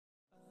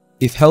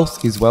If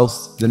health is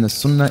wealth, then the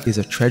Sunnah is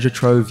a treasure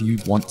trove you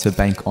want to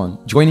bank on.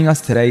 Joining us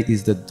today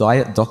is the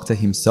diet doctor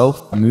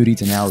himself, Moody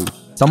Danawi.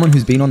 Someone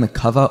who's been on the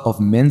cover of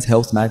Men's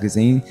Health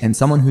magazine and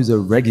someone who's a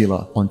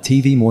regular on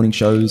TV morning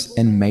shows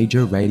and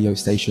major radio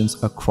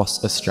stations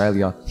across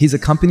Australia. He's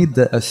accompanied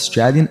the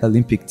Australian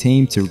Olympic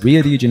team to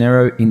Rio de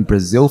Janeiro in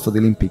Brazil for the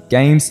Olympic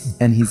Games,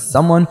 and he's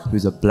someone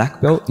who's a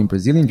black belt in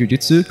Brazilian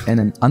Jiu-Jitsu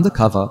and an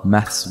undercover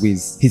maths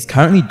whiz. He's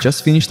currently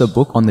just finished a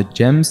book on the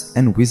gems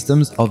and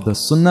wisdoms of the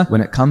Sunnah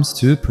when it comes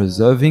to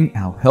preserving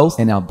our health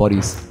and our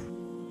bodies.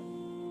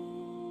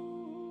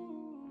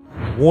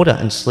 Water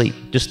and sleep,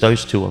 just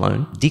those two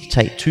alone,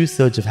 dictate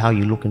 2/3 of how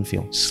you look and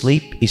feel.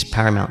 Sleep is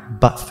paramount,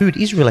 but food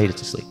is related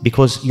to sleep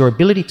because your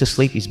ability to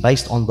sleep is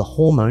based on the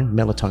hormone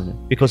melatonin.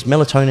 Because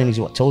melatonin is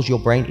what tells your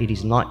brain it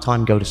is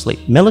nighttime, go to sleep.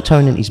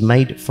 Melatonin is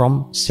made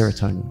from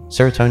serotonin.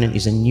 Serotonin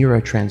is a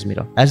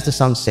neurotransmitter. As the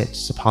sun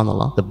sets,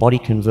 subhanAllah, the body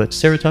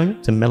converts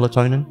serotonin to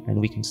melatonin and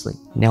we can sleep.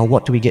 Now,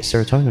 what do we get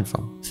serotonin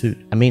from?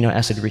 Food. Amino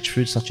acid rich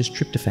foods such as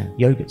tryptophan,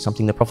 yogurt,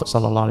 something the Prophet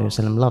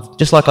ﷺ loved.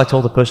 Just like I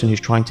told the person who's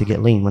trying to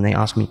get lean when they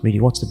ask me,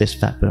 what's the best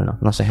fat burner?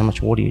 And I say, how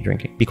much water are you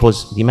drinking?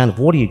 Because the amount of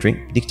water you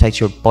drink dictates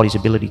your body's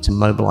ability to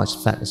mobilize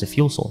fat as a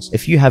fuel source.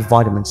 If you have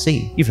vitamin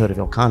C, you've heard of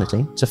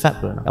L-carnitine, it's a fat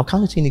burner.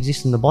 L-carnitine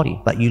exists in the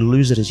body, but you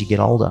lose it as you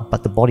get older.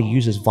 But the body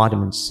uses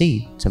vitamin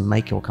C to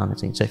make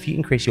L-carnitine. So if you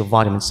increase your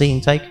vitamin C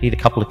intake, eat a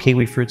couple of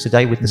kiwi fruits a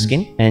day with the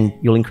skin, and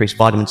you'll increase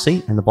vitamin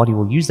C, and the body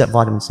will use that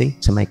vitamin C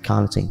to make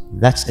carnitine.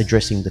 That's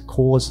addressing the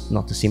cause,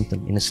 not the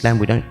symptom. In Islam,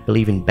 we don't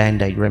believe in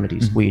band-aid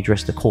remedies. We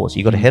address the cause.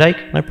 You got a headache?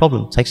 No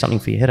problem. Take something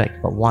for your headache.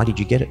 But why did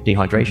you get it?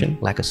 Dehydration,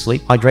 lack of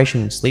sleep.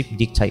 Hydration and sleep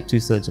dictate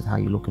 2/3 of how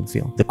you look and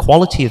feel. The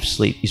quality of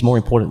sleep is more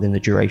important than the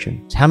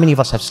duration. So how many of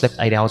us have slept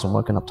 8 hours and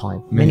woken up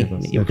tired? Many of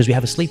us. Because we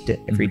have a sleep debt.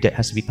 Every debt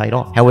has to be paid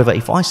off. However,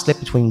 if I slept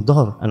between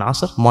Dhuhr and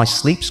Asr, my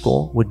sleep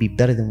score would be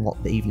better than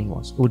what the evening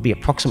was. It would be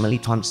approximately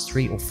times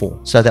 3 or 4.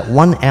 So that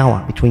 1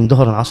 hour between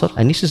Dhuhr and Asr,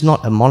 and this is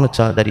not a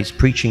monitor that is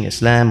preaching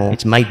Islam or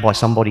it's made by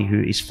somebody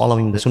who is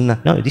following the Sunnah.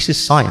 No, this is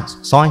science.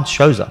 Science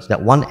shows us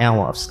that 1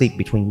 hour of sleep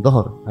between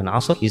Dhuhr and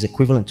Asr is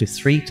equivalent to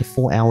 3 to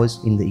 4 hours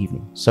in the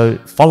evening. So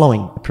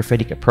following a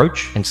prophetic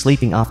approach and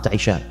sleeping after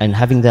Isha and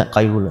having that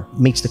qaylula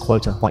meets the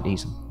quota quite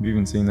easily. We've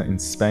even seen that in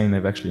Spain,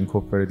 they've actually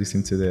incorporated this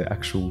into their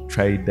actual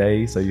trade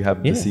day. So you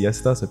have the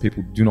siesta, so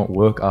people do not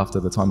work after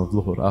the time of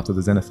Dhuhr, after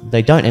the zenith.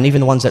 They don't, and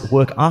even the ones that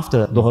work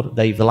after Dhuhr,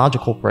 the larger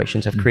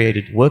corporations have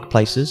created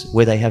workplaces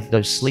where they have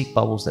those sleep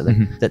bubbles that,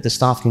 that the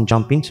staff can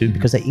jump into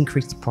because they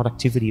increase the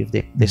productivity of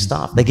their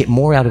staff. They get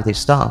more out of their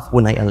staff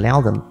when they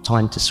allow them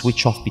time to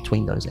switch off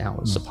between those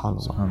hours,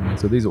 subhanAllah.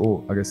 So these are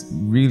all, I guess,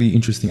 really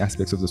interesting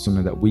aspects of the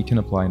Sunnah that we can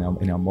apply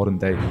in our modern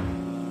day.